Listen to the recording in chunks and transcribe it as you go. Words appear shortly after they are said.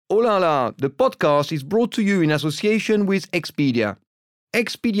Oh La La, the podcast is brought to you in association with Expedia.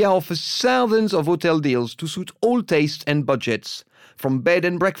 Expedia offers thousands of hotel deals to suit all tastes and budgets. From bed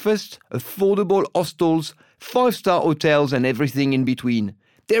and breakfast, affordable hostels, 5-star hotels and everything in between.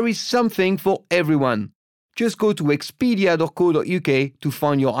 There is something for everyone. Just go to expedia.co.uk to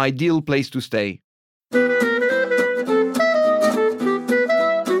find your ideal place to stay.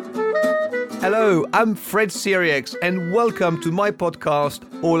 Hello, I'm Fred Siriex and welcome to my podcast,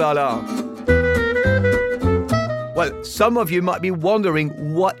 Oh La La. Well, some of you might be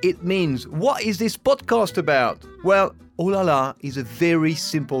wondering what it means. What is this podcast about? Well, Oh La La is a very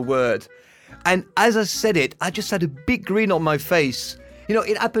simple word. And as I said it, I just had a big grin on my face. You know,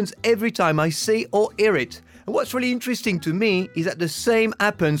 it happens every time I say or hear it. And what's really interesting to me is that the same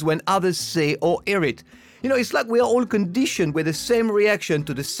happens when others say or hear it. You know, it's like we are all conditioned with the same reaction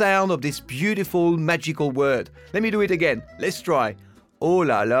to the sound of this beautiful, magical word. Let me do it again. Let's try. Oh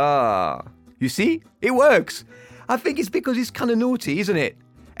la la. You see? It works. I think it's because it's kind of naughty, isn't it?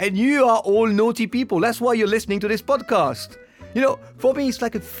 And you are all naughty people. That's why you're listening to this podcast. You know, for me, it's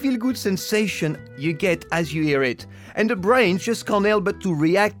like a feel-good sensation you get as you hear it. And the brain just can't help but to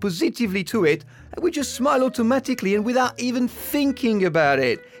react positively to it. And we just smile automatically and without even thinking about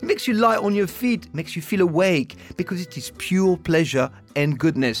it. It makes you lie on your feet, makes you feel awake, because it is pure pleasure and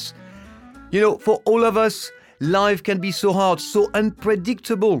goodness. You know, for all of us, life can be so hard, so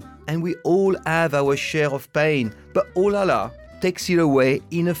unpredictable. And we all have our share of pain. But Oh La La takes it away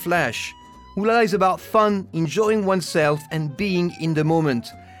in a flash. Oh La La is about fun, enjoying oneself and being in the moment.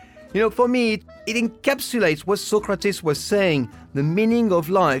 You know, for me, it encapsulates what Socrates was saying. The meaning of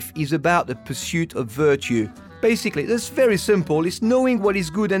life is about the pursuit of virtue. Basically, that's very simple. It's knowing what is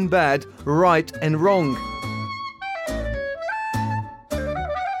good and bad, right and wrong.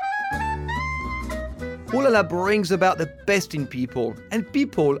 Oh La La brings about the best in people. And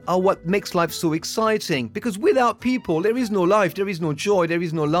people are what makes life so exciting. Because without people, there is no life, there is no joy, there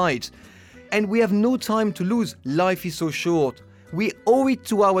is no light. And we have no time to lose. Life is so short. We owe it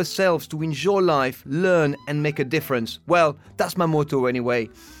to ourselves to enjoy life, learn and make a difference. Well, that's my motto anyway.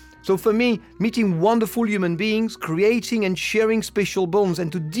 So for me, meeting wonderful human beings, creating and sharing special bonds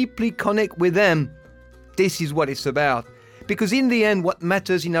and to deeply connect with them, this is what it's about. Because in the end, what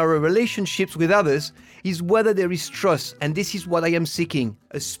matters in our relationships with others is whether there is trust. And this is what I am seeking,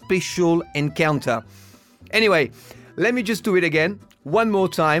 a special encounter. Anyway, let me just do it again. One more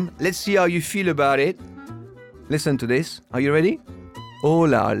time. Let's see how you feel about it. Listen to this. Are you ready? Oh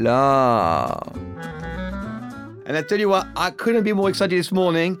la la. And I tell you what, I couldn't be more excited this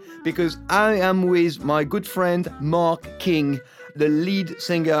morning because I am with my good friend Mark King, the lead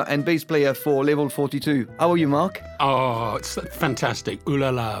singer and bass player for Level 42. How are you, Mark? Oh, it's fantastic. Ooh la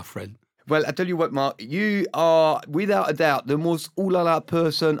la, Fred. Well, I tell you what, Mark, you are without a doubt the most ooh la la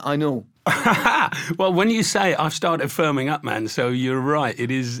person I know. Well, when you say it, I've started firming up, man. So you're right.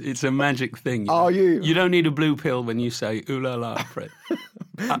 It's a magic thing. Are you? You don't need a blue pill when you say ooh la la, Fred.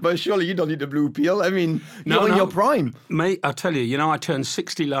 But surely you don't need a blue pill. I mean, you're in your prime. Mate, I'll tell you, I turned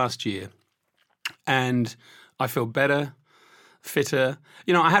 60 last year and I feel better, fitter.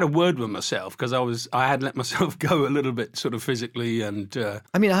 I had a word with myself because I had let myself go a little bit sort of physically and...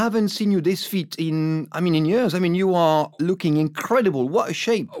 I haven't seen you this fit in years. You are looking incredible. What a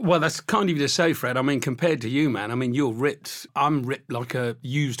shape. Well, that's kind of you to say, Fred. Compared to you, man, you're ripped. I'm ripped like a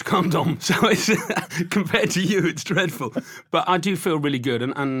used condom. So it's compared to you, it's dreadful. But I do feel really good.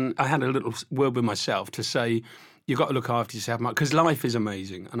 And I had a little word with myself to say... You've got to look after yourself, Mark, because life is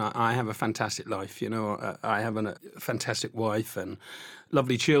amazing. And I have a fantastic life, I have a fantastic wife and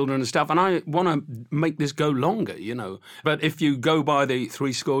lovely children and stuff. And I want to make this go longer, But if you go by the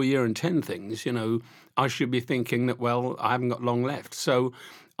 70 years and 10 things, I should be thinking that, well, I haven't got long left. So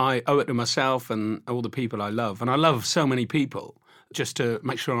I owe it to myself and all the people I love. And I love so many people just to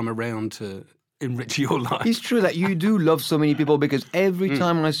make sure I'm around to enrich your life. It's true that you do love so many people because every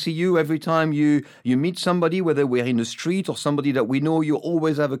time I see you, every time you meet somebody, whether we're in the street or somebody that we know, you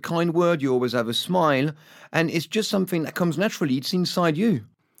always have a kind word, you always have a smile, and it's just something that comes naturally. It's inside you.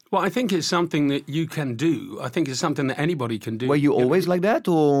 Well, I think it's something that you can do. I think it's something that anybody can do. Were you always like that,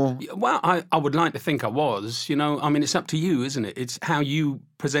 or? Well, I would like to think I was, it's up to you, isn't it? It's how you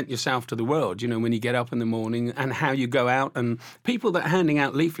present yourself to the world, when you get up in the morning and how you go out. And people that are handing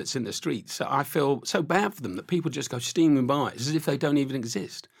out leaflets in the streets, I feel so bad for them that people just go steaming by as if they don't even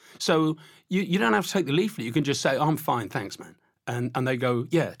exist. So you don't have to take the leaflet. You can just say, I'm fine, thanks, man. And they go,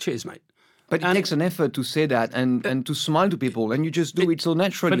 yeah, cheers, mate. But it takes an effort to say that and to smile to people, and you just do it so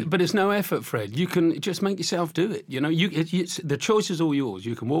naturally. But it's no effort, Fred. You can just make yourself do it. The choice is all yours.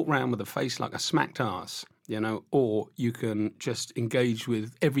 You can walk around with a face like a smacked arse, or you can just engage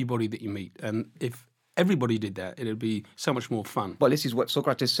with everybody that you meet. And if everybody did that, it'd be so much more fun. Well, this is what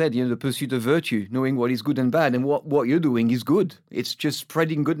Socrates said, the pursuit of virtue, knowing what is good and bad, and what you're doing is good. It's just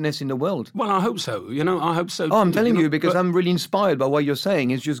spreading goodness in the world. Well, I hope so. I hope so. Oh, I'm telling you, because I'm really inspired by what you're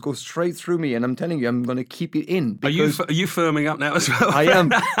saying. It's just go straight through me, and I'm telling you, I'm going to keep it in. Are you firming up now as well? I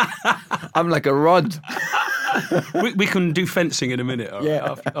am. I'm like a rod. we can do fencing in a minute. All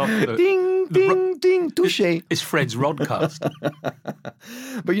right, after Ding, ding, ding, touché. It's Fred's rodcast.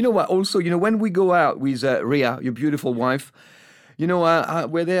 But you know what? Also, when we go out with Ria, your beautiful wife,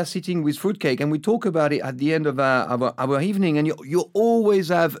 we're there sitting with fruitcake, and we talk about it at the end of our evening. And you always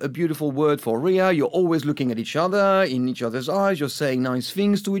have a beautiful word for Ria. You're always looking at each other, in each other's eyes. You're saying nice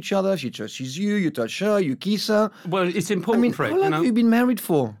things to each other. She touches you, you touch her, you kiss her. Well, it's important, Fred. How long have you been married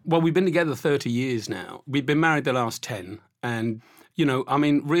for? Well, we've been together 30 years now. We've been married the last 10. And,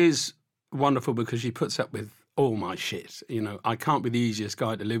 Ria's wonderful because she puts up with all my shit. I can't be the easiest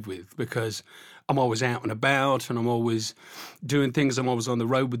guy to live with because I'm always out and about and I'm always doing things. I'm always on the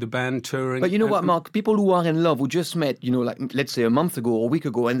road with the band touring. But you know what, Mark? People who are in love, who just met, like let's say a month ago or a week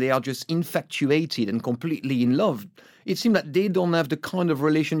ago, and they are just infatuated and completely in love. It seems that they don't have the kind of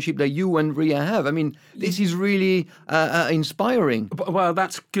relationship that you and Ria have. I mean, this is really inspiring. Well,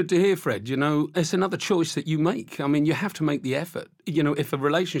 that's good to hear, Fred. It's another choice that you make. I mean, you have to make the effort. If a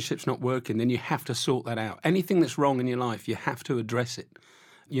relationship's not working, then you have to sort that out. Anything that's wrong in your life, you have to address it.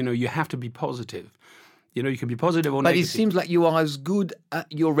 You have to be positive. You can be positive or negative. But it seems like you are as good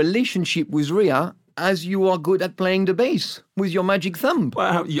at your relationship with Ria as you are good at playing the bass with your magic thumb.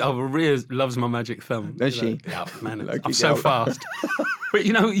 Well, Ria loves my magic thumb. Does she? Yeah, man, I'm so fast. But,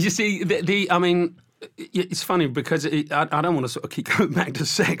 you see, it's funny because I don't want to sort of keep going back to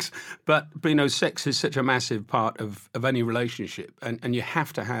sex, but sex is such a massive part of any relationship, and you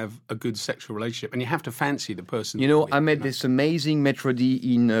have to have a good sexual relationship, and you have to fancy the person. I met this amazing maître d'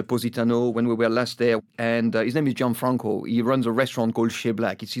 in Positano when we were last there, and his name is Gianfranco. He runs a restaurant called Chez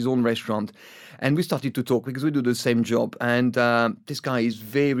Black. It's his own restaurant. And we started to talk because we do the same job. And this guy is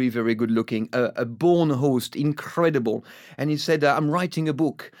very, very good looking, a born host, incredible. And he said, I'm writing a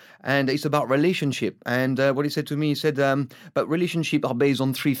book and it's about relationship. And what he said to me, he said, but relationships are based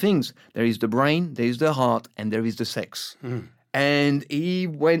on three things. There is the brain, there is the heart, and there is the sex. Mm. And he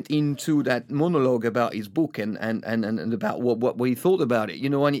went into that monologue about his book and about what he thought about it,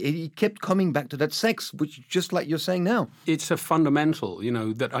 and he kept coming back to that sex, which just like you're saying now. It's a fundamental,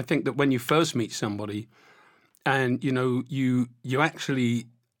 that I think that when you first meet somebody and, you actually,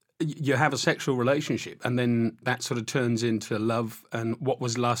 you have a sexual relationship and then that sort of turns into love, and what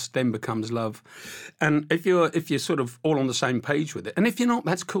was lust then becomes love. And if you're sort of all on the same page with it, and if you're not,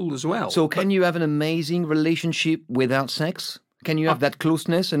 that's cool as well. So can you have an amazing relationship without sex? Can you have that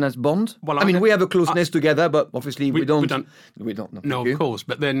closeness and that bond? Well, we have a closeness together, but obviously we don't. No, of course.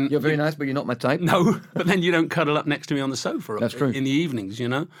 But then you're very nice, but you're not my type. No, but then you don't cuddle up next to me on the sofa. That's true. In the evenings,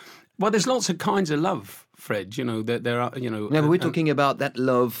 Well, there's lots of kinds of love, Fred. That there are. No, but we're talking about that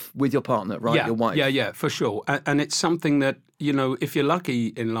love with your partner, right? Yeah, your wife. Yeah, for sure. And it's something that if you're lucky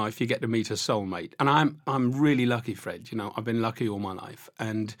in life, you get to meet a soulmate. And I'm really lucky, Fred. I've been lucky all my life,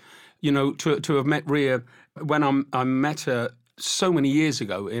 and to have met Ria when I met her so many years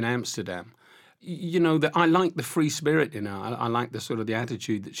ago in Amsterdam, that I liked the free spirit in her. I liked the sort of the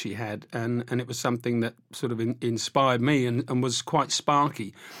attitude that she had, and it was something that sort of inspired me and was quite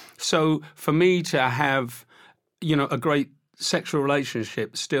sparky. So for me to have, a great sexual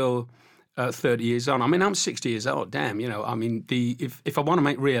relationship still 30 years on. I'm 60 years old. Damn, if I want to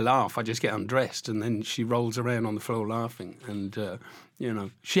make Ria laugh, I just get undressed and then she rolls around on the floor laughing. And,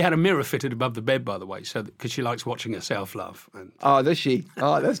 she had a mirror fitted above the bed, by the way, so because she likes watching herself laugh. And, oh, does she?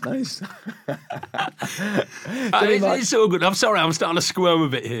 Oh, that's nice. It's all good. I'm sorry, I'm starting to squirm a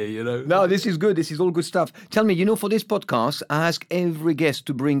bit here, No, this is good. This is all good stuff. Tell me, for this podcast, I ask every guest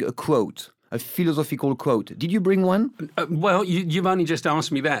to bring a quote. A philosophical quote. Did you bring one? Well, you've only just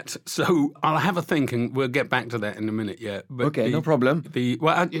asked me that, so I'll have a think, and we'll get back to that in a minute. Yeah. But okay, no problem.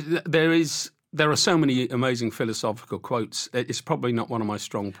 There are so many amazing philosophical quotes. It's probably not one of my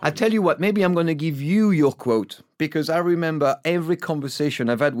strong points. I tell you what, maybe I'm going to give you your quote, because I remember every conversation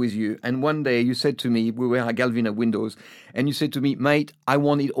I've had with you, and one day you said to me, we were at Galvin Windows, and you said to me, mate, I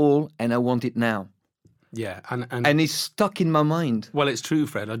want it all, and I want it now. Yeah, and it's stuck in my mind. Well, it's true,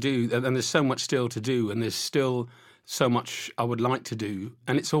 Fred. I do, and there's so much still to do, and there's still so much I would like to do,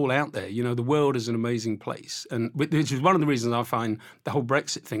 and it's all out there. The world is an amazing place, and which is one of the reasons I find the whole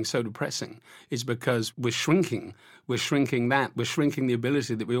Brexit thing so depressing, is because we're shrinking. We're shrinking the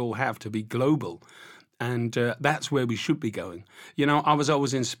ability that we all have to be global, and that's where we should be going. I was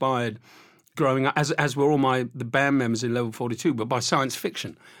always inspired growing up, as were all the band members in Level 42, but by science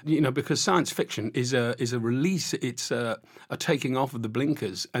fiction. Because science fiction is a release. It's a taking off of the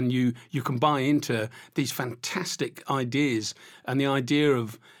blinkers, and you can buy into these fantastic ideas and the idea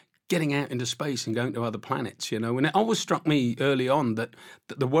of getting out into space and going to other planets, And it always struck me early on that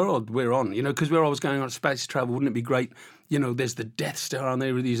the world we're on, because we're always going on space travel, wouldn't it be great? There's the Death Star, and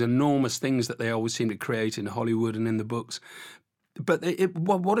there are these enormous things that they always seem to create in Hollywood and in the books. But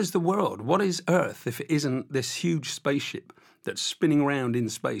what is the world? What is Earth if it isn't this huge spaceship that's spinning around in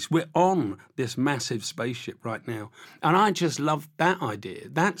space? We're on this massive spaceship right now. And I just love that idea.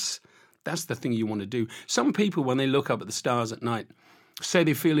 That's the thing you want to do. Some people, when they look up at the stars at night, say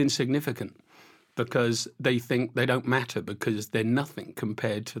they feel insignificant because they think they don't matter because they're nothing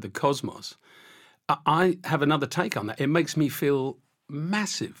compared to the cosmos. I have another take on that. It makes me feel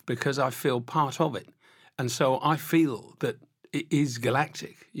massive because I feel part of it. And so I feel that it is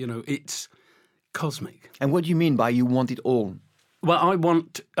galactic, it's cosmic. And what do you mean by you want it all? Well, I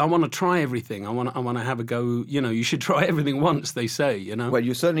want to try everything. I want to have a go. You should try everything once, they say, Well,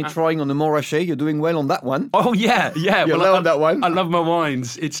 you're certainly trying on the Morachet. You're doing well on that one. Oh, yeah. You're well on that one. I love my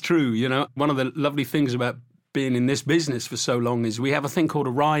wines. It's true, One of the lovely things about being in this business for so long is we have a thing called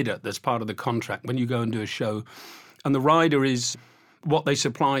a rider that's part of the contract when you go and do a show. And the rider is what they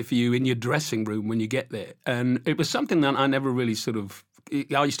supply for you in your dressing room when you get there. And it was something that I never really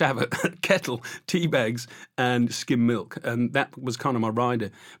I used to have a kettle, tea bags, and skim milk, and that was kind of my rider.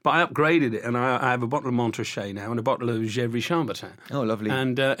 But I upgraded it, and I have a bottle of Montrachet now and a bottle of Gevrey Chambertin. Oh, lovely.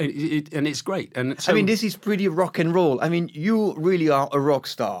 And it's great. And so, this is pretty rock and roll. You really are a rock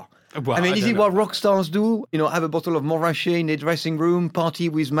star. Well, is it what rock stars do? Have a bottle of Morachet in their dressing room, party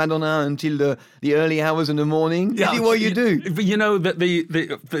with Madonna until the early hours in the morning? Is it what you do? That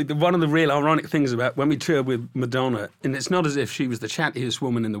the one of the real ironic things about when we toured with Madonna, and it's not as if she was the chattiest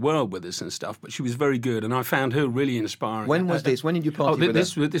woman in the world with us and stuff, but she was very good, and I found her really inspiring. When was this? When did you party with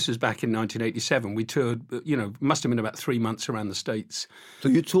her? This was back in 1987. We toured, must have been about 3 months around the States. So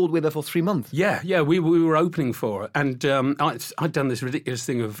you toured with her for 3 months? Yeah, we were opening for her, and I'd done this ridiculous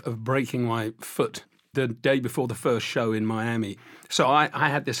thing of breaking my foot the day before the first show in Miami. So I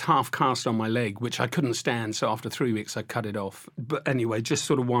had this half cast on my leg, which I couldn't stand. So after 3 weeks, I cut it off. But anyway, just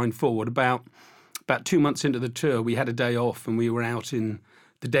sort of wind forward. About 2 months into the tour, we had a day off and we were out in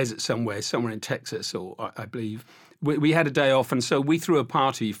the desert somewhere in Texas, or I believe. We had a day off, and so we threw a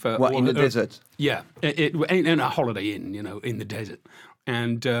party for... What, in the desert? Yeah, in a Holiday Inn, in the desert.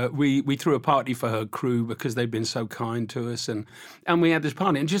 And we threw a party for her crew because they'd been so kind to us, and we had this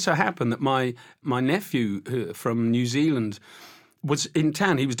party. And it just so happened that my nephew from New Zealand was in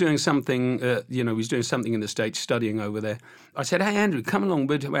town. He was doing something, he was doing something in the States, studying over there. I said, "Hey, Andrew, come along.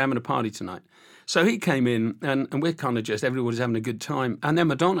 We're having a party tonight." So he came in, and we're kind of everybody's having a good time. And then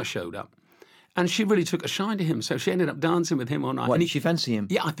Madonna showed up. And she really took a shine to him, so she ended up dancing with him all night. What, did she fancy him?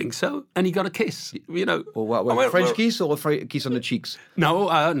 Yeah, I think so. And he got a kiss, Or what, a French kiss or a kiss on the cheeks? No,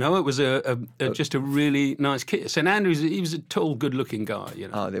 it was just a really nice kiss. And Andrew, he was a tall, good-looking guy,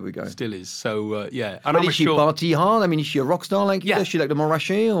 Oh, there we go. Still is. So, yeah. And but is she party hard? Is she a rock star like you? Is she like the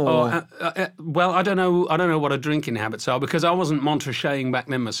Morachet? Or? Well, I don't know what her drinking habits are, because I wasn't Montrachet back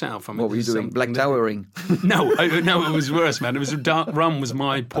then myself. What were you doing? Black Towering? No, it was worse, man. It was dark rum was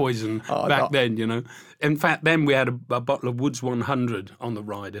my poison back then. In fact, then we had a bottle of Woods 100 on the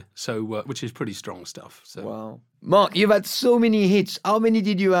rider, so which is pretty strong stuff. So. Wow, Mark, you've had so many hits. How many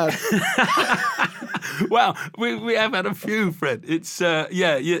did you have? Well, we have had a few, Fred. It's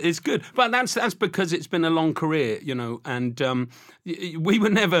it's good, but that's because it's been a long career, and we were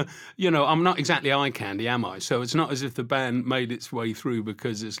never, I'm not exactly eye candy, am I? So it's not as if the band made its way through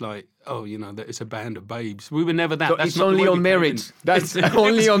because it's like, that it's a band of babes. We were never that. So that's only on merit. That's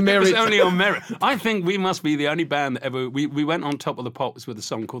only on merit. It's only on merit. I think we must be the only band that ever. We went on Top of the Pops with a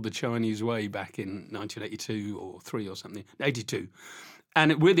song called "The Chinese Way" back in 1982 or 3 or something, 82.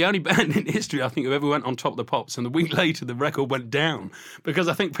 And we're the only band in history, I think, who ever went on Top of the Pops. And a week later, the record went down because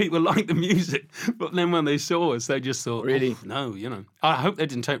I think people liked the music. But then when they saw us, they just thought, really? No, I hope they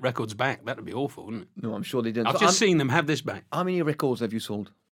didn't take records back. That'd be awful, wouldn't it? No, I'm sure they didn't. I've just seen them have this back. How many records have you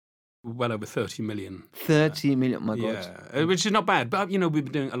sold? Well over 30 million. 30 million, my God. Yeah, which is not bad. But, we've been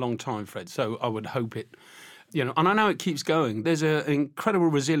doing it a long time, Fred, so I would hope it, and I know it keeps going. There's an incredible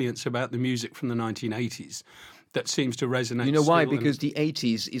resilience about the music from the 1980s that seems to resonate. You know why? Because the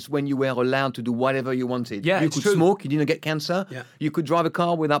 80s is when you were allowed to do whatever you wanted. Yeah, you could smoke, you didn't get cancer. Yeah. You could drive a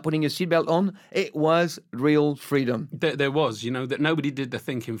car without putting your seatbelt on. It was real freedom. There was, that nobody did the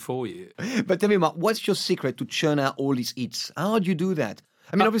thinking for you. But tell me, Mark, what's your secret to churn out all these hits? How do you do that?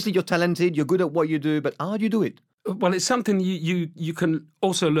 Obviously you're talented, you're good at what you do, but how do you do it? Well, it's something you can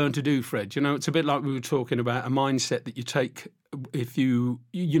also learn to do, Fred. You know, it's a bit like we were talking about a mindset that you take if you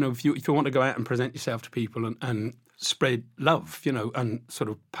want to go out and present yourself to people and spread love, you know, and sort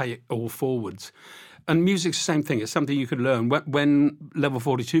of pay it all forwards. And music's the same thing. It's something you could learn. When Level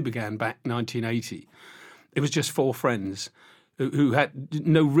 42 began back in 1980, it was just 4 friends who had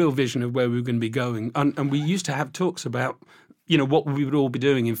no real vision of where we were going to be going. And we used to have talks about, you know, what we would all be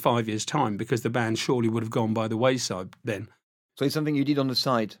doing in 5 years' time, because the band surely would have gone by the wayside then. So it's something you did on the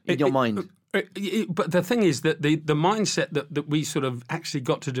side, in your mind. But the thing is that the mindset that we sort of actually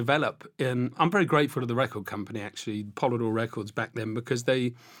got to develop, and I'm very grateful to the record company, actually, Polydor Records back then, because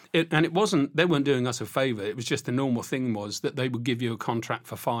they weren't doing us a favour. It was just the normal thing was that they would give you a contract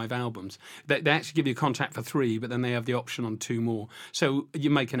for 5 albums. They actually give you a contract for 3, but then they have the option on 2 more. So you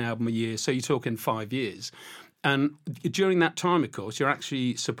make an album a year, so you're talking 5 years. And during that time, of course, you're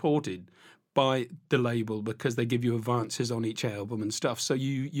actually supported by the label because they give you advances on each album and stuff. So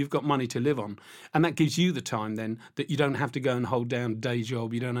you've got money to live on. And that gives you the time then that you don't have to go and hold down a day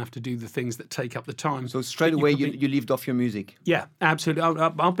job. You don't have to do the things that take up the time. So straight away you lived off your music? Yeah, absolutely.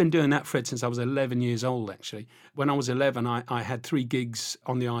 I've been doing that, Fred, since I was 11 years old, actually. When I was 11, I had 3 gigs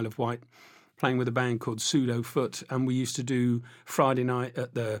on the Isle of Wight, playing with a band called Pseudo Foot, and we used to do Friday night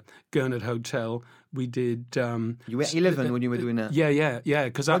at the Gurnard Hotel. We did... you were 11 when you were doing that? Yeah.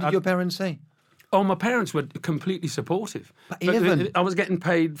 What did your parents say? Oh, my parents were completely supportive. But 11? I was getting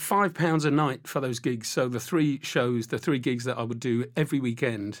paid £5 a night for those gigs, so the 3 gigs that I would do every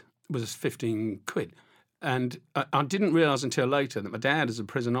weekend was 15 quid. And I didn't realise until later that my dad, as a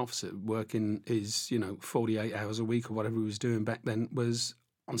prison officer, working his, 48 hours a week or whatever he was doing back then, was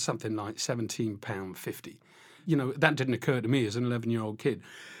on something like £17.50. That didn't occur to me as an 11-year-old kid.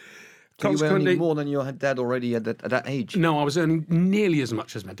 So you were earning more than your dad already at that age? No, I was earning nearly as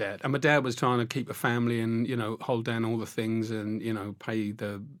much as my dad. And my dad was trying to keep a family and, hold down all the things and, pay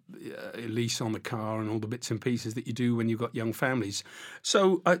the lease on the car and all the bits and pieces that you do when you've got young families.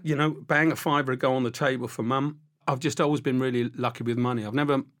 So, bang, a fiver go on the table for mum. I've just always been really lucky with money. I've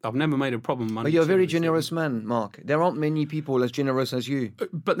never made a problem with money. But you're a very generous man, Mark. There aren't many people as generous as you.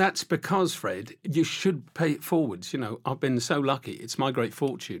 But that's because, Fred, you should pay it forwards. I've been so lucky. It's my great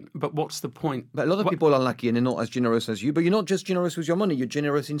fortune. But what's the point? But a lot of people are lucky and they're not as generous as you. But you're not just generous with your money. You're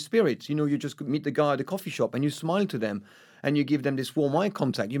generous in spirit. You just meet the guy at the coffee shop and you smile to them and you give them this warm eye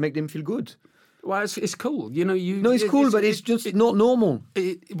contact. You make them feel good. Well, it's cool. No, it's cool, but it's just not normal.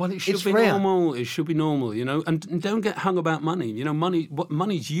 It should be rare. normal. It should be normal, and don't get hung about money.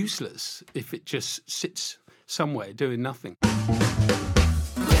 Money's useless if it just sits somewhere doing nothing.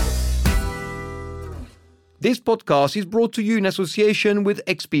 This podcast is brought to you in association with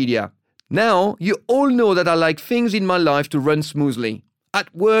Expedia. Now, you all know that I like things in my life to run smoothly.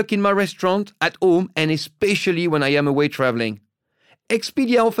 At work, in my restaurant, at home, and especially when I am away traveling.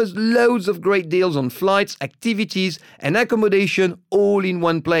 Expedia offers loads of great deals on flights, activities, and accommodation all in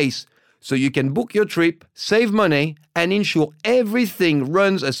one place. So you can book your trip, save money, and ensure everything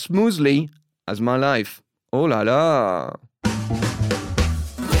runs as smoothly as my life. Oh la la!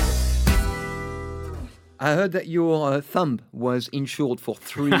 I heard that your thumb was insured for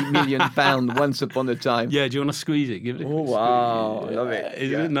 £3 million once upon a time. Yeah, do you want to squeeze it? Give it a wow, I love it.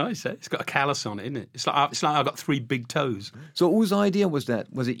 Isn't it nice? Eh? It's got a callus on it, isn't it? It's like I've got 3 big toes. So whose idea was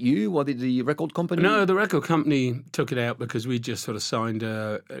that? Was it you or did the record company? No, the record company took it out because we just sort of signed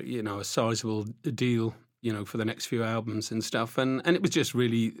a sizable deal, for the next few albums and stuff. And it was just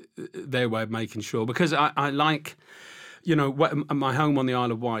really their way of making sure. Because I like... my home on the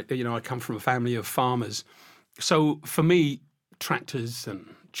Isle of Wight, I come from a family of farmers. So for me, tractors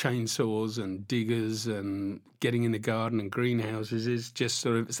and chainsaws and diggers and getting in the garden and greenhouses is just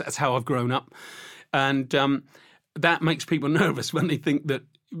that's how I've grown up. And that makes people nervous when they think that,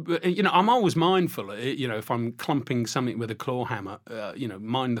 I'm always mindful, if I'm clumping something with a claw hammer,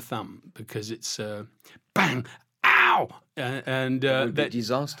 mind the thumb because it's bang, ow! And it would be a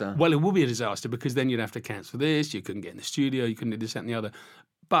disaster. Well, it would be a disaster because then you'd have to cancel this. You couldn't get in the studio. You couldn't do this, that, and the other.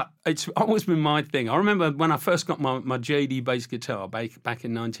 But it's always been my thing. I remember when I first got my JD bass guitar back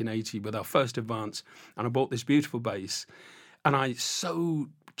in 1980 with our first advance, and I bought this beautiful bass, and I so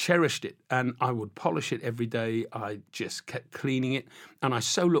cherished it, and I would polish it every day. I just kept cleaning it, and I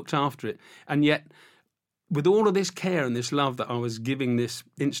so looked after it. And yet, with all of this care and this love that I was giving this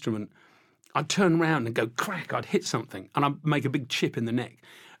instrument, I'd turn around and go crack, I'd hit something and I'd make a big chip in the neck.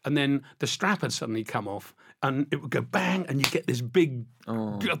 and then the strap had suddenly come off, and it would go bang, and you get this big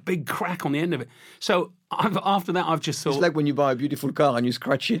crack on the end of it. So after that, I've just thought... It's like when you buy a beautiful car and you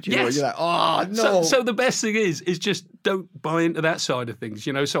scratch it, you know, Yes. you're like, oh, no. So the best thing is just don't buy into that side of things,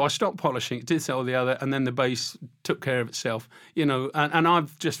 you know. So I stopped polishing it, did this or the other, and then the bass took care of itself, you know. And I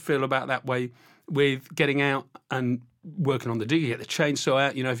just feel about that way with getting out and working on the dig. You get the chainsaw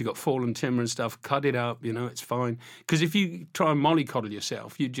out, you know, if you've got fallen timber and stuff, cut it up, you know, it's fine. Because if you try and mollycoddle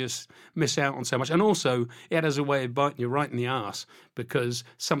yourself, you just miss out on so much. And also, it has a way of biting you right in the arse, because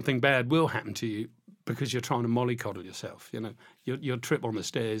something bad will happen to you because you're trying to mollycoddle yourself, you know. You'll trip on the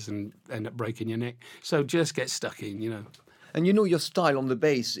stairs and end up breaking your neck. So just get stuck in, you know. And you know your style on the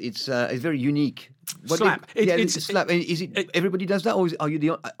bass, it's very unique. Slap. It's slap. Is it everybody does that, or are you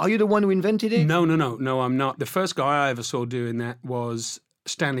the one who invented it? No, I'm not. The first guy I ever saw doing that was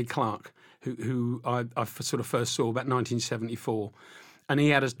Stanley Clarke, who I sort of first saw about 1974, and he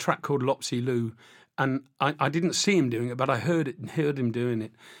had a track called Lopsy Lou, and I didn't see him doing it, but I heard him doing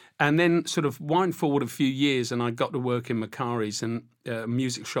it. And then sort of wind forward a few years, and I got to work in Macari's and a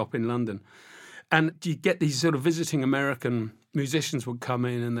music shop in London. And you get these sort of visiting American musicians would come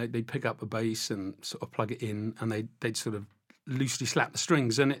in, and they'd pick up a bass and sort of plug it in, and they'd sort of loosely slap the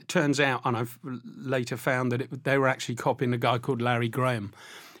strings. And it turns out, and I've later found that they were actually copying a guy called Larry Graham,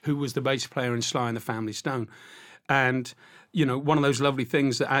 who was the bass player in Sly and the Family Stone. And, you know, one of those lovely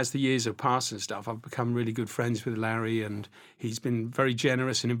things that as the years have passed and stuff, I've become really good friends with Larry, and he's been very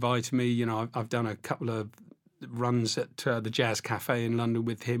generous and invited me. You know, I've done a couple of runs at the Jazz Cafe in London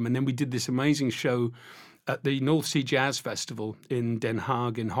with him, and then we did this amazing show at the North Sea Jazz Festival in Den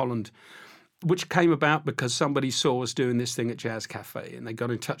Haag in Holland, which came about because somebody saw us doing this thing at Jazz Cafe, and they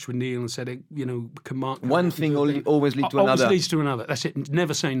got in touch with Neil and said, hey, you know, can Mark... One thing always leads to another. Always leads to another. That's it.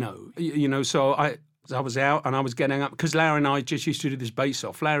 Never say no. You know, so I was out and I was getting up, because Larry and I just used to do this bass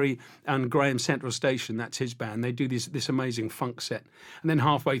off. Larry and Graham Central Station, that's his band, they do this amazing funk set. And then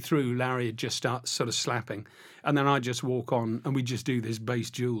halfway through, Larry had just started sort of slapping. And then I just walk on and we just do this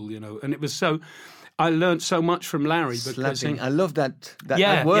bass duel, you know. And it was so... I learned so much from Larry. Because slapping. I love that word.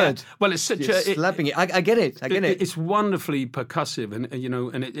 Yeah. Well, it's such slapping it. I get it. I get it. It's wonderfully percussive, and you know,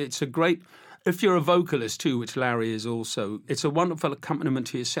 and it's a great... If you're a vocalist too, which Larry is also, it's a wonderful accompaniment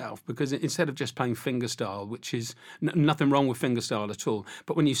to yourself, because instead of just playing fingerstyle, which is nothing wrong with fingerstyle at all,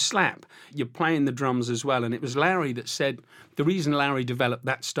 but when you slap, you're playing the drums as well. And it was Larry that said the reason Larry developed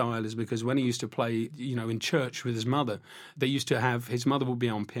that style is because when he used to play, you know, in church with his mother, they used to have, his mother would be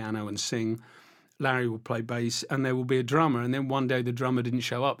on piano and sing, Larry would play bass, and there would be a drummer, and then one day the drummer didn't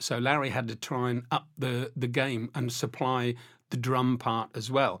show up, so Larry had to try and up the game and supply the drum part as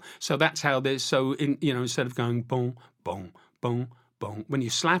well. So that's how there's, so in, you know, instead of going boom, boom, boom, boom, when you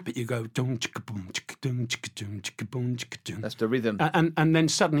slap it, you go dum chicka boom chicka doom chicka doom chicka boom chicka doom. That's the rhythm. And then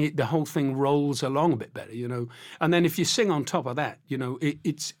suddenly the whole thing rolls along a bit better, you know. And then if you sing on top of that, you know,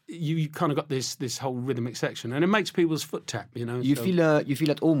 it's you kind of got this whole rhythmic section, and it makes people's foot tap, you know. You feel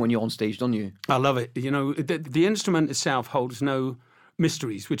at home when you're on stage, don't you? I love it. You know, the instrument itself holds no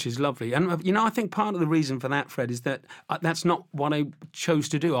mysteries, which is lovely. And, you know, I think part of the reason for that, Fred, is that that's not what I chose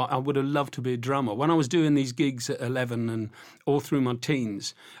to do. I would have loved to be a drummer. When I was doing these gigs at 11 and all through my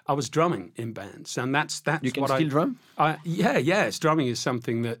teens, I was drumming in bands. And that's you can what still drum? Yes. Drumming is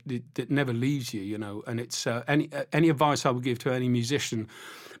something that never leaves you, you know. And it's any advice I would give to any musician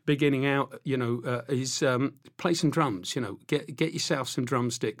beginning out, you know, is play some drums, you know, get yourself some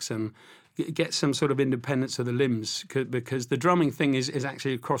drumsticks and get some sort of independence of the limbs, because the drumming thing is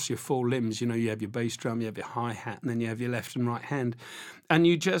actually across your four limbs. You know, you have your bass drum, you have your hi-hat, and then you have your left and right hand. And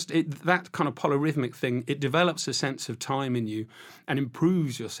you just, that kind of polyrhythmic thing, it develops a sense of time in you and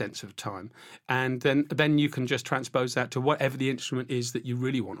improves your sense of time. And then you can just transpose that to whatever the instrument is that you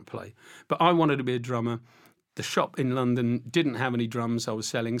really want to play. But I wanted to be a drummer. The shop in London didn't have any drums I was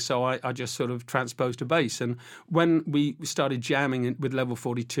selling, so I just sort of transposed to bass. And when we started jamming with Level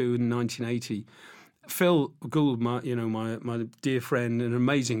 42 in 1980, Phil Gould, my dear friend, an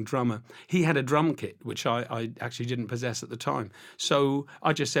amazing drummer, he had a drum kit, which I actually didn't possess at the time. So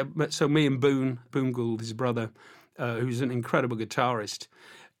I just said, so me and Boone Gould, his brother, who's an incredible guitarist,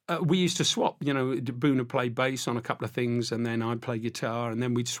 we used to swap, you know, Boone would play bass on a couple of things and then I'd play guitar, and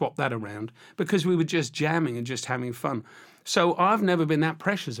then we'd swap that around because we were just jamming and just having fun. So I've never been that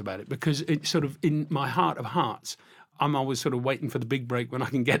precious about it, because it's sort of in my heart of hearts, I'm always sort of waiting for the big break when I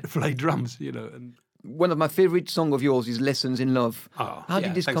can get to play drums, you know. And one of my favourite songs of yours is Lessons in Love. How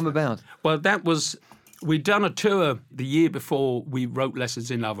did this come about? Well, that was... We'd done a tour the year before we wrote Lessons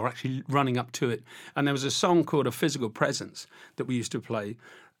in Love, or actually running up to it. And there was a song called A Physical Presence that we used to play.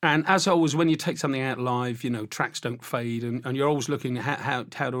 And as always, when you take something out live, tracks don't fade, and you're always looking at how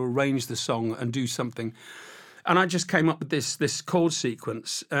to arrange the song and do something. And I just came up with this chord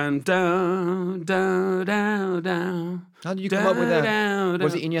sequence, and da, da, da, da. How did you come up with that?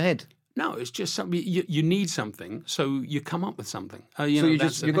 Was it in your head? No, it's just something. You need something, so you come up with something. So you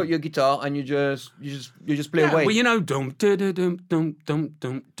got your guitar and you just play away. Well, dum dum dum dum dum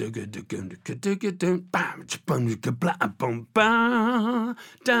dum dum dum bam bum ba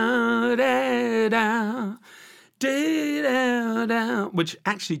da da da, which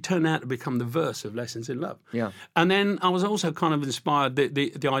actually turned out to become the verse of Lessons in Love. Yeah. And then I was also kind of inspired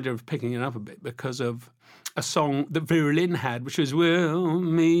the idea of picking it up a bit because of a song that Vera Lynn had, which was "We'll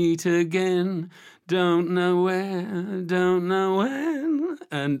meet again, don't know where, don't know when,"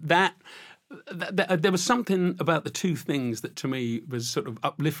 and that there was something about the two things that to me was sort of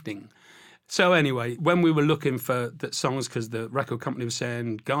uplifting. So anyway, when we were looking for the songs, because the record company was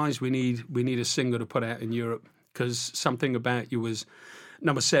saying, "Guys, we need a single to put out in Europe because Something About You was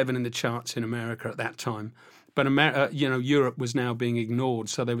number 7 in the charts in America at that time." But Europe was now being ignored,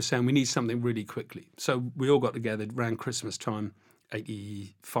 so they were saying we need something really quickly. So we all got together around Christmas time,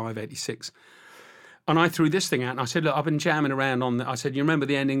 85, 86. And I threw this thing out, and I said, look, I've been jamming around on I said, you remember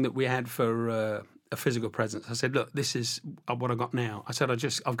the ending that we had for A Physical Presence? I said, look, this is what I got now. I said,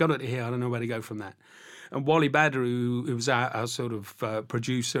 I've got it here. I don't know where to go from that. And Wally Badder, who was our sort of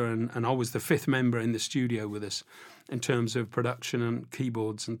producer, and I was the 5th member in the studio with us in terms of production and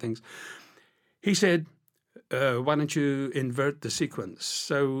keyboards and things, he said, why don't you invert the sequence?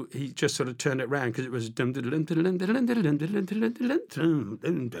 So he just sort of turned it around because it was dum dum dum dum dum dum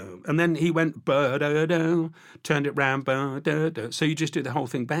dum, and then he went ba da da, turned it round ba da da. So you just do the whole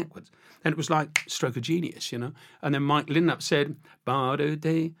thing backwards, and it was like stroke of genius, And then Mike Lindnup said ba da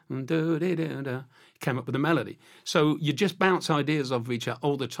da da da da. Came up with a melody. So you just bounce ideas off each other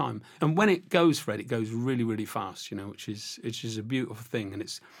all the time, and when it goes, Fred, it goes really really fast, which is a beautiful thing,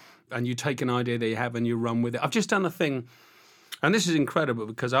 and you take an idea that you have and you run with it. I've just done a thing, and this is incredible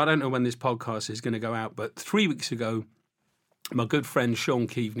because I don't know when this podcast is going to go out, but 3 weeks ago, my good friend Sean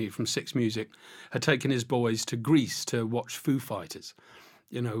Keaveney from Six Music had taken his boys to Greece to watch Foo Fighters,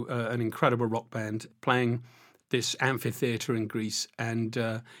 an incredible rock band playing this amphitheatre in Greece,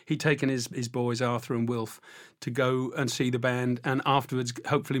 and he'd taken his boys, Arthur and Wilf, to go and see the band, and afterwards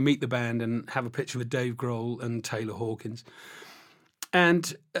hopefully meet the band and have a picture with Dave Grohl and Taylor Hawkins.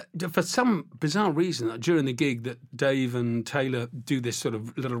 And for some bizarre reason, during the gig, that Dave and Taylor do this sort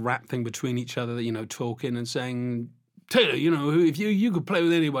of little rap thing between each other, talking and saying, Taylor, if you could play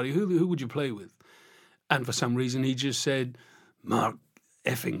with anybody, who would you play with? And for some reason, he just said, Mark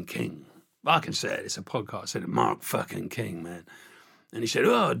effing King. I can say it, it's a podcast. I said, Mark fucking King, man. And he said,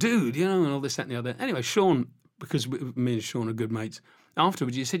 oh, dude, and all this, that, and the other. Anyway, Sean, because me and Sean are good mates,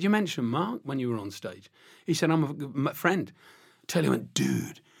 afterwards he said, you mentioned Mark when you were on stage. He said, I'm a friend. Taylor went,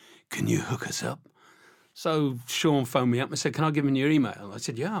 dude, can you hook us up? So Sean phoned me up and said, can I give him your email? I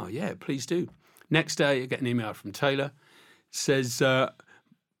said, yeah, please do. Next day, I get an email from Taylor. Says, well,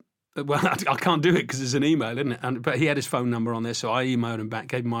 I can't do it because it's an email, isn't it? But he had his phone number on there, so I emailed him back,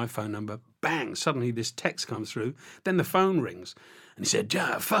 gave him my phone number. Bang, suddenly this text comes through. Then the phone rings. And he said,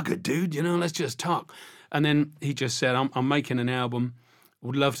 yeah, fuck it, dude, let's just talk. And then he just said, I'm making an album.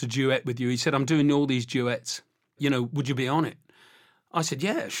 Would love to duet with you. He said, I'm doing all these duets. Would you be on it? I said,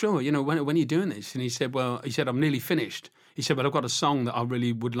 yeah, sure. When are you doing this? And he said, I'm nearly finished. He said, but I've got a song that I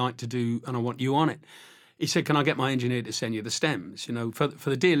really would like to do and I want you on it. He said, can I get my engineer to send you the stems? For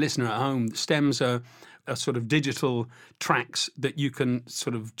the dear listener at home, the stems are sort of digital tracks that you can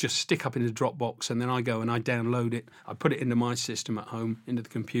sort of just stick up in the Dropbox, and then I go and I download it. I put it into my system at home, into the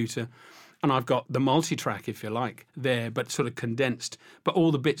computer, and I've got the multi-track, if you like, there, but sort of condensed, but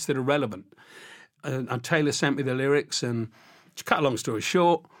all the bits that are relevant. And Taylor sent me the lyrics, and to cut a long story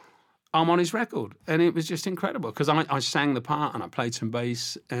short, I'm on his record. And it was just incredible because I sang the part and I played some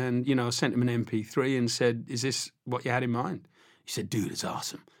bass, and, I sent him an MP3 and said, is this what you had in mind? He said, dude, it's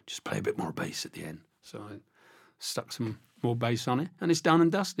awesome. Just play a bit more bass at the end. So I stuck some more bass on it, and it's done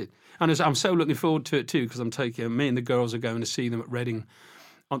and dusted. And I'm so looking forward to it too, because me and the girls are going to see them at Reading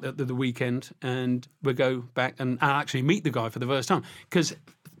on the weekend, and we'll go back and I'll actually meet the guy for the first time. Because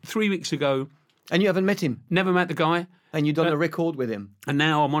 3 weeks ago... And you haven't met him? Never met the guy. And you've done a record with him? And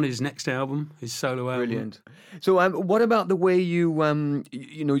now I'm on his next album, his solo album. Brilliant. So what about the way you,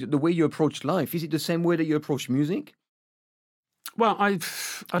 the way you approach life? Is it the same way that you approach music? Well, I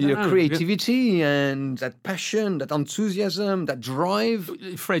don't Your know. creativity and that passion, that enthusiasm, that drive.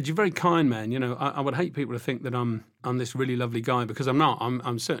 Fred, you're very kind, man. You know, I would hate people to think that I'm this really lovely guy, because I'm not.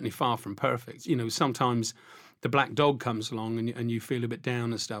 I'm certainly far from perfect. You know, sometimes the black dog comes along and you feel a bit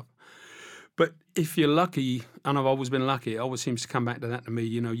down and stuff. But if you're lucky, and I've always been lucky, it always seems to come back to that to me,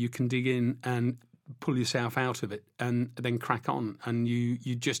 you know, you can dig in and pull yourself out of it and then crack on. And you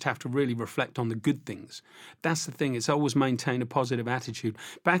just have to really reflect on the good things. That's the thing. It's always maintain a positive attitude.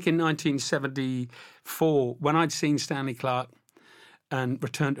 Back in 1974, when I'd seen Stanley Clarke and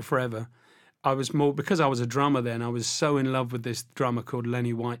Return to Forever, I was more, because I was a drummer then, I was so in love with this drummer called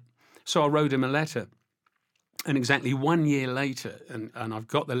Lenny White. So I wrote him a letter. And exactly 1 year later, and I've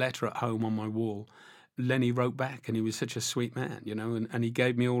got the letter at home on my wall, Lenny wrote back, and he was such a sweet man, you know, and he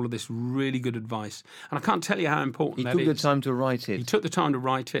gave me all of this really good advice. And I can't tell you how important that is. He took the time to write it. He took the time to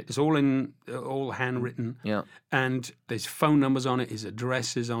write it. It's all handwritten. Yeah. And there's phone numbers on it, his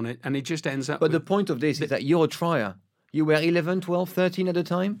address is on it, and it just ends up But the point of this is that you're a trier. You were 11, 12, 13 at the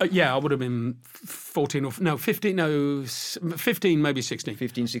time? Yeah, I would have been 14 or... No, 15, no, 15, maybe 16.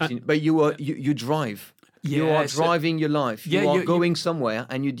 15, 16. But you drive. You are driving your life. You are going somewhere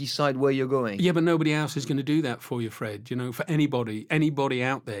and you decide where you're going. Yeah, but nobody else is going to do that for you, Fred. You know, for anybody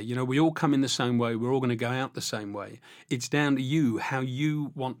out there, you know, we all come in the same way. We're all going to go out the same way. It's down to you, how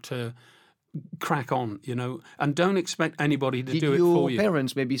you want to crack on, you know, and don't expect anybody to do it for you. Did your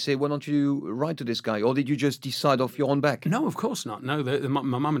parents maybe say, why don't you write to this guy? Or did you just decide off your own back? No, of course not. No, my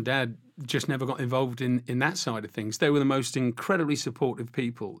mum and dad just never got involved in that side of things. They were the most incredibly supportive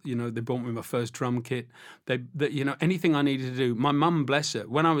people. You know, they bought me my first drum kit. They you know, anything I needed to do. My mum, bless her,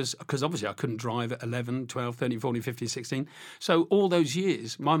 when I was, because obviously I couldn't drive at 11, 12, 13, 14, 15, 16. So all those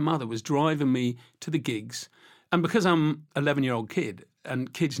years, my mother was driving me to the gigs. And because I'm an 11-year-old kid,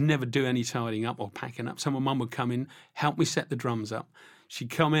 and kids never do any tidying up or packing up, so my mum would come in, help me set the drums up. She'd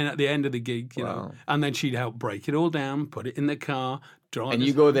come in at the end of the gig, you know, and then she'd help break it all down, put it in the car, drive. And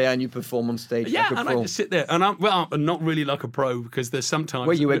you go there and you perform on stage like a pro. I just sit there. And I'm not really like a pro, because there's sometimes...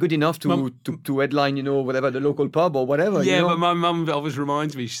 Well, you were good enough to headline, you know, whatever, the local pub or whatever. Yeah, you know? but my mum always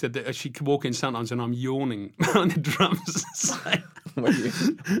reminds me, she said that she could walk in sometimes and I'm yawning on the drums.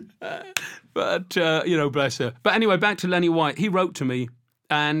 But, you know, bless her. But anyway, back to Lenny White. He wrote to me,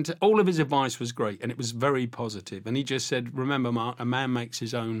 and all of his advice was great, and it was very positive. And he just said, remember, Mark, a man makes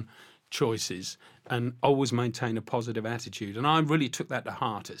his own choices and always maintain a positive attitude. And I really took that to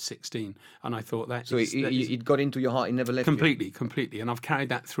heart at 16. And I thought that... So it got into your heart, it never left completely, you? Completely. And I've carried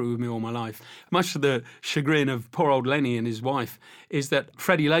that through with me all my life. Much to the chagrin of poor old Lenny and his wife, is that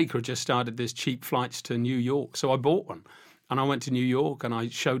Freddie Laker had just started this cheap flights to New York. So I bought one. And I went to New York and I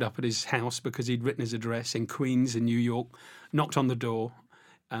showed up at his house because he'd written his address in Queens in New York, knocked on the door,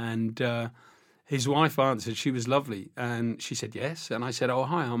 and his wife answered. She was lovely. And she said, yes. And I said, oh,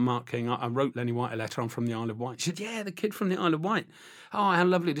 hi, I'm Mark King. I wrote Lenny White a letter. I'm from the Isle of Wight. She said, yeah, the kid from the Isle of Wight. Oh, how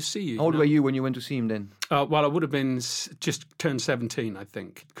lovely to see you. How old were you when you went to see him then? Well, I would have been just turned 17, I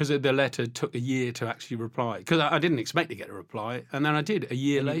think, because the letter took a year to actually reply. Because I didn't expect to get a reply. And then I did a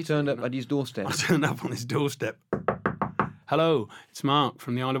year later. You turned up at his doorstep. I turned up on his doorstep. Hello, it's Mark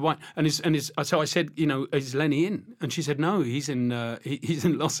from the Isle of Wight. So I said, you know, is Lenny in? And she said, no, he's in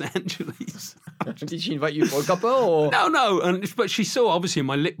Los Angeles. Did she invite you for a cuppa? Or? No. But she saw, obviously,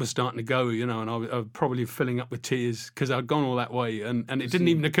 my lip was starting to go, you know, and I was probably filling up with tears because I'd gone all that way. And it didn't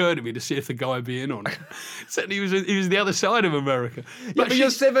even occur to me to see if the guy would be in on it. So he was the other side of America. But you're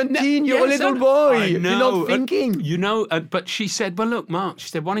 17, you're a little boy. I know. You're not thinking. You know, but she said, well, look, Mark, she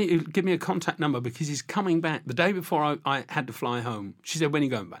said, why don't you give me a contact number, because he's coming back the day before I had to fly home. She said, when are you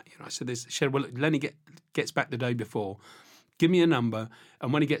going back? You know, I said, she said, well, look, Lenny gets back the day before. Give me a number,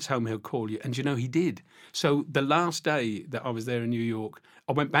 and when he gets home, he'll call you. And, you know, he did. So the last day that I was there in New York,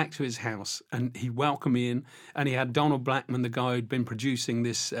 I went back to his house, and he welcomed me in, and he had Donald Blackman, the guy who'd been producing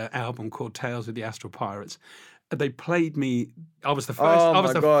this album called Tales of the Astral Pirates. They played me. I was the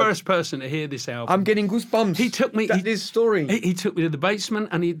first person to hear this album. I'm getting goosebumps. He took me. This story. He took me to the basement,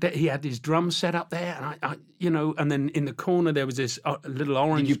 and he had his drums set up there, and I you know, and then in the corner there was this little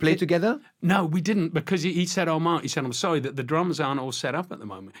orange. Did you play together? No, we didn't, because he said, "Oh, Mark," he said, "I'm sorry that the drums aren't all set up at the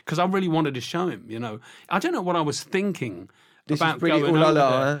moment," because I really wanted to show him. You know, I don't know what I was thinking. This about is pretty going ooh la over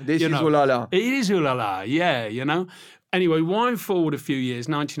la. there. This is ooh la la. It is ooh la la. Yeah, you know. Anyway, wind forward a few years,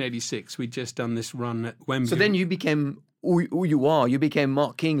 1986, we'd just done this run at Wembley. So then you became who you are. You became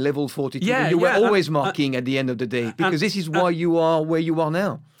Mark King, level 42. Yeah, you were always Mark King at the end of the day, because this is why you are where you are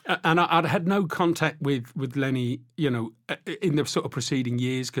now. And I'd had no contact with Lenny, in the sort of preceding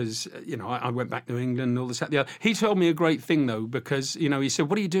years because, I went back to England and all this, that, the other. He told me a great thing, though, because, he said,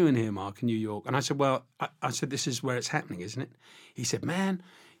 what are you doing here, Mark, in New York? And I said, well, I said, this is where it's happening, isn't it? He said, man,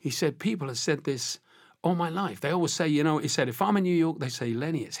 people have said this all my life. They always say, he said, if I'm in New York, they say,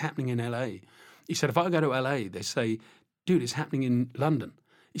 Lenny, it's happening in L.A. He said, if I go to L.A., they say, dude, it's happening in London.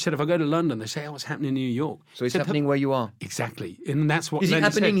 He said, if I go to London, they say, oh, it's happening in New York. So it's happening where you are? Exactly. And that's what Is it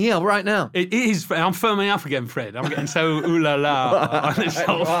happening here right now? It is. I'm firming up again, Fred. I'm getting so ooh-la-la on this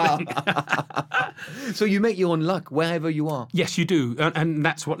whole thing. So you make your own luck wherever you are? Yes, you do. And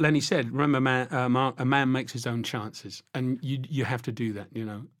that's what Lenny said. Remember, Mark, a man makes his own chances. And you have to do that,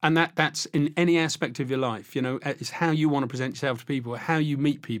 And that's in any aspect of your life, It's how you want to present yourself to people, how you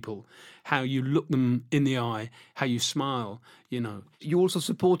meet people, how you look them in the eye, how you smile, You also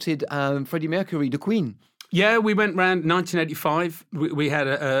supported Freddie Mercury, the Queen. Yeah, we went round 1985. We had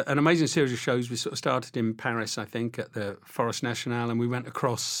an amazing series of shows. We sort of started in Paris, I think, at the Forest National, and we went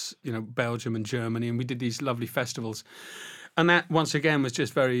across, Belgium and Germany, and we did these lovely festivals. And that, once again, was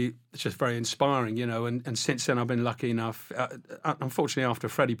just very inspiring, And since then, I've been lucky enough, unfortunately after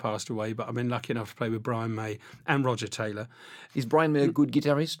Freddie passed away, but I've been lucky enough to play with Brian May and Roger Taylor. Is Brian May a good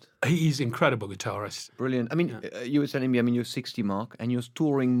guitarist? He's an incredible guitarist. Brilliant. I mean, you were telling me, you're 60, Mark, and you're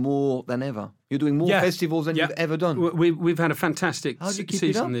touring more than ever. You're doing more festivals than you've ever done. We've had a fantastic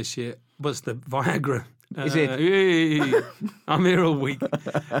season this year. Was the Viagra. Is it? I'm here all week.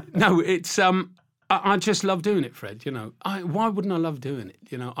 No, it's... I just love doing it, Fred. Why wouldn't I love doing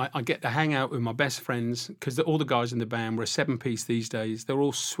it? I get to hang out with my best friends because all the guys in the band, we're a 7-piece these days. They're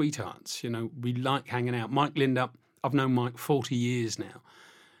all sweethearts. We like hanging out. Mike Lindup, I've known Mike 40 years now.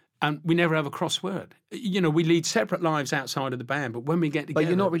 And we never have a cross word. We lead separate lives outside of the band, but when we get together... But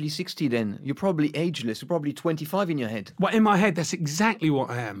you're not really 60 then. You're probably ageless. You're probably 25 in your head. Well, in my head, that's exactly what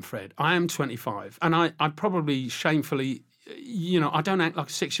I am, Fred. I am 25. And I probably shamefully... I don't act like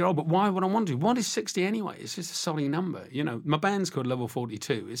a 6-year-old, but why would I want to? What is 60 anyway? It's just a solid number. My band's called Level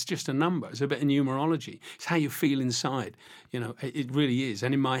 42. It's just a number. It's a bit of numerology. It's how you feel inside. It really is.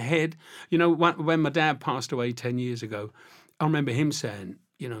 And in my head, when my dad passed away 10 years ago, I remember him saying,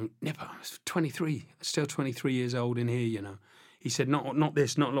 Nipper, I was 23, still 23 years old in here, He said, not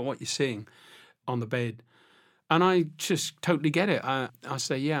this, not like what you're seeing on the bed. And I just totally get it. I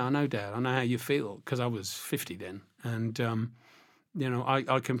say, yeah, I know, Dad. I know how you feel, because I was 50 then. And,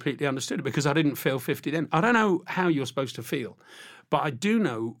 I completely understood it because I didn't feel 50 then. I don't know how you're supposed to feel, but I do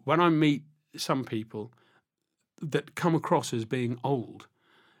know when I meet some people that come across as being old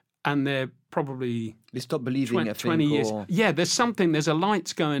and they're probably... They stop believing 20 years. Or... Yeah, there's a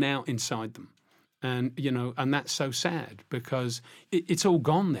light's going out inside them. And, and that's so sad because it's all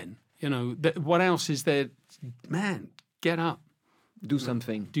gone then. What else is there? Man, get up. Do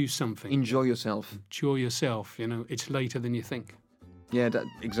something. Do something. Enjoy yourself. Enjoy yourself. It's later than you think. Yeah,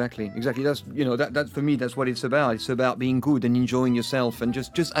 exactly. That's that for me. That's what it's about. It's about being good and enjoying yourself and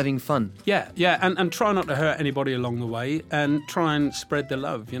just having fun. Yeah, and try not to hurt anybody along the way, and try and spread the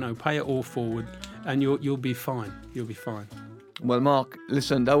love. Pay it all forward, and you'll be fine. You'll be fine. Well, Mark,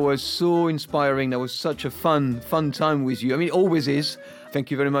 listen, that was so inspiring. That was such a fun time with you. I mean, it always is.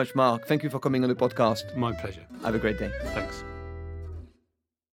 Thank you very much, Mark. Thank you for coming on the podcast. My pleasure. Have a great day. Thanks.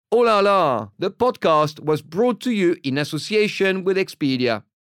 Oh la la! The podcast was brought to you in association with Expedia.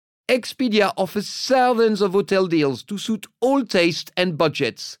 Expedia offers thousands of hotel deals to suit all tastes and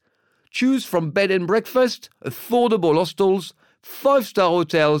budgets. Choose from bed and breakfast, affordable hostels, 5-star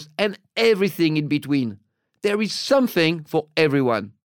hotels, and everything in between. There is something for everyone.